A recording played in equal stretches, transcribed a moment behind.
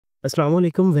Assalamu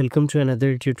alaikum, welcome to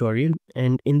another tutorial,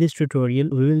 and in this tutorial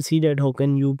we will see that how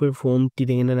can you perform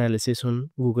terrain analysis on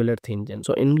Google Earth Engine.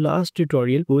 So in last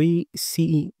tutorial we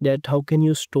see that how can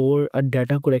you store a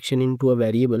data collection into a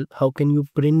variable, how can you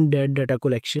print that data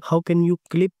collection, how can you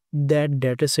clip that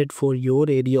data set for your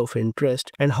area of interest,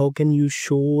 and how can you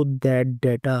show that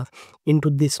data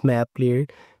into this map layer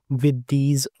with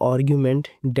these argument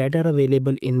that are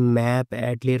available in map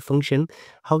add layer function.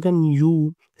 How can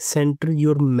you center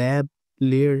your map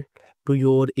layer to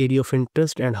your area of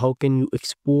interest, and how can you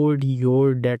export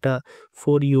your data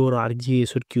for your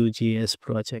ArcGIS or QGIS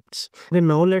projects. Okay,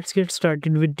 now let's get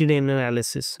started with terrain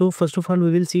analysis. So first of all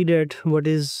we will see that what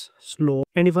is slope,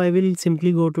 and if I will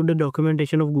simply go to the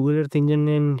documentation of Google Earth Engine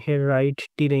and here write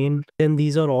terrain, then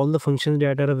these are all the functions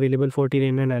that are available for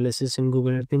terrain analysis in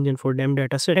Google Earth Engine for them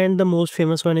dataset. And the most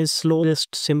famous one is slope.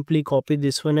 Just simply copy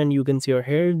this one and you can see over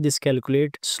here this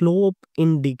calculate slope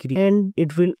in degree, and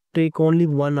it will take only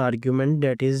one argument,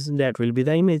 that will be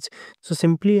the image. So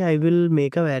simply I will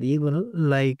make a variable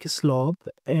like slope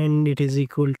and it is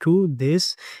equal to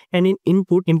this, and in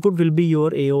input will be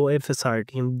your AOF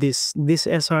SRTM. This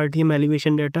SRTM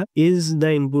elevation data is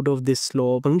the input of this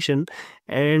slope function,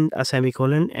 and a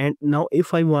semicolon. And now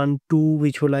if I want to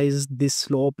visualize this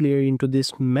slope layer into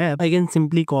this map, I can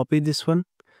simply copy this one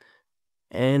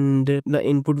and the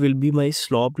input will be my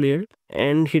slope layer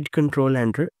and hit Control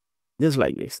Enter, just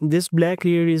like this. This black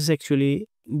layer is actually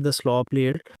the slope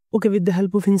layer. Okay, with the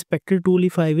help of inspector tool,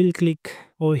 if I will click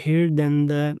over here, then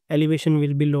the elevation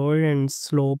will be lower and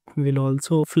slope will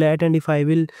also flat, and if I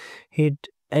will hit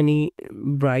any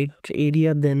bright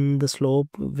area, then the slope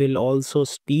will also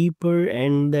steeper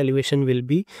and the elevation will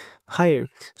be higher.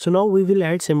 So now we will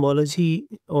add symbology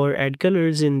or add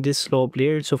colors in this slope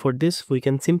layer. So for this we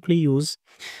can simply use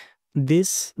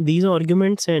these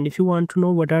arguments, and if you want to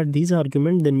know what are these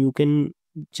arguments, then you can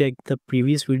check the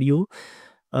previous video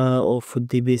of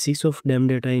the basics of DEM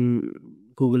data in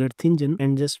Google Earth Engine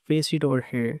and just paste it over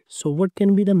here. So what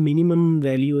can be the minimum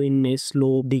value in a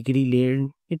slope degree layer?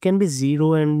 It can be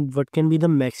 0, and what can be the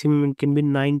maximum? It can be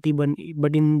 90,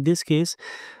 but in this case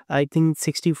I think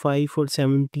 65 or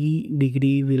 70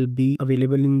 degree will be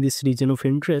available in this region of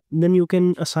interest. Then you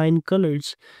can assign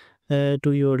colors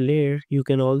to your layer. You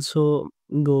can also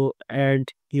go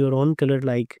add your own color,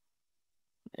 like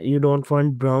you don't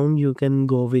want brown, you can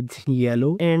go with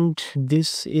yellow. And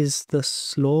this is the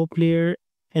slope layer,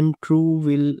 and true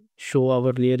will show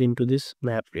our layer into this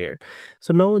map layer.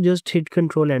 So now just hit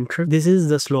Control Enter. This is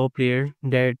the slope layer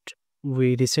that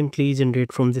we recently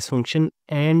generate from this function,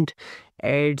 and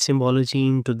add symbology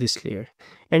into this layer.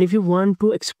 And if you want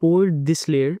to export this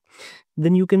layer,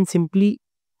 then you can simply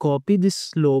copy this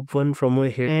slope one from over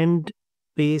here and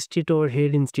paste it over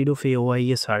here instead of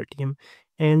AOIS RTM,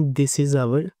 and this is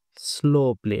our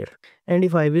slope layer. And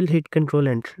if I will hit Control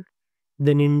Enter,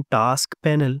 then in task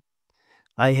panel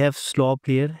I have slope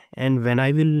layer, and when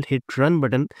I will hit run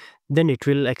button, then it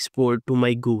will export to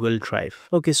my Google Drive.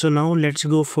 Okay, so now let's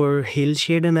go for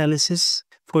Hillshade analysis.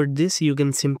 For this you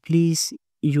can simply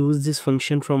use this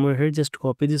function from over here. Just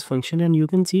copy this function and you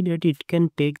can see that it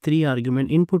can take 3 argument.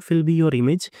 Input will be your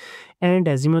image, and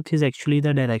azimuth is actually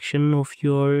the direction of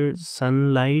your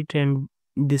sunlight, and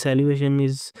this elevation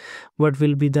is what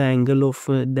will be the angle of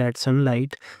that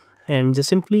sunlight. And just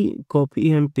simply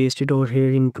copy and paste it over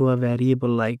here into a variable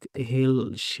like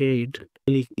Hillshade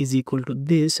is equal to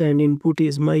this, and input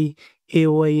is my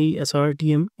AOI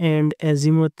SRTM, and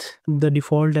azimuth, the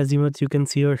default azimuth you can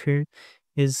see over here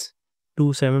is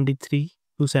 273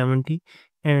 270,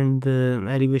 and the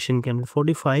elevation can be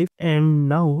 45. And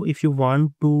now if you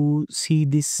want to see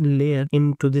this layer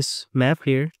into this map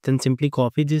layer, then simply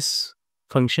copy this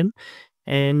function,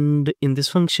 and in this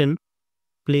function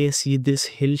place this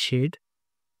Hillshade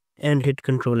and hit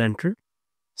Control Enter.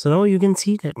 So now you can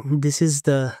see that this is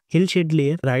the Hillshade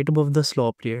layer right above the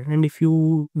slope layer, and if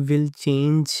you will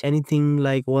change anything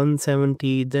like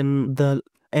 170, then the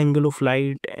angle of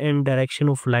light and direction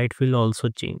of light will also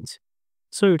change.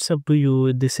 So it's up to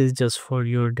you. This is just for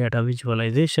your data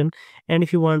visualization. And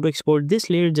if you want to export this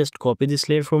layer, just copy this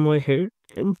layer from over here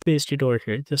and paste it over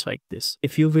here, just like this.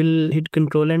 If you will hit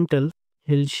Control Enter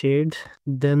Hillshade,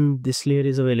 then this layer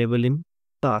is available in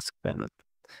task panel,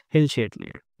 Hillshade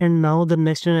layer. And now the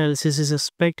next analysis is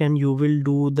aspect, and you will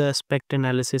do the aspect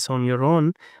analysis on your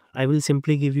own. I will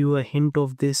simply give you a hint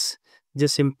of this.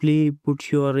 Just simply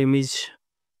put your image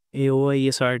AOI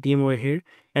is RTM over here,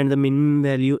 and the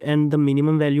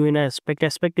minimum value in aspect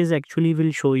is actually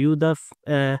will show you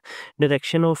the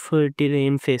direction of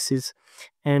terrain faces,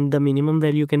 and the minimum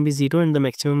value can be 0 and the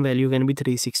maximum value can be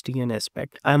 360 in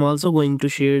aspect. I'm also going to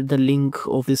share the link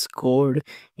of this code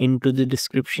into the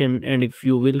description, and if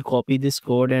you will copy this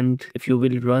code and if you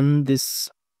will run this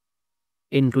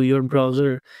into your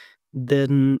browser,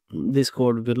 then this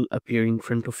code will appear in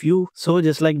front of you. So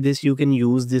just like this, you can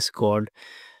use this code.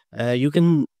 You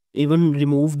can even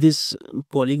remove this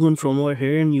polygon from over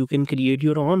here, and you can create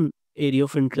your own area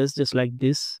of interest just like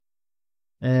this,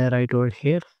 right over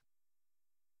here.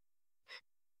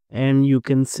 And you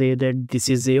can say that this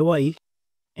is AY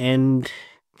and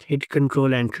hit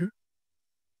Control Enter.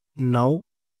 Now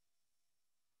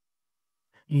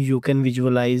you can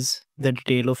visualize the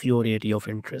detail of your area of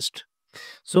interest.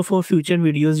 So for future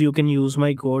videos, you can use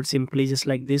my code simply just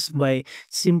like this. By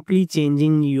simply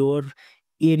changing your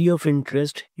area of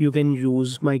interest, you can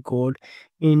use my code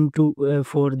into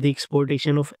for the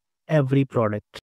exportation of every product.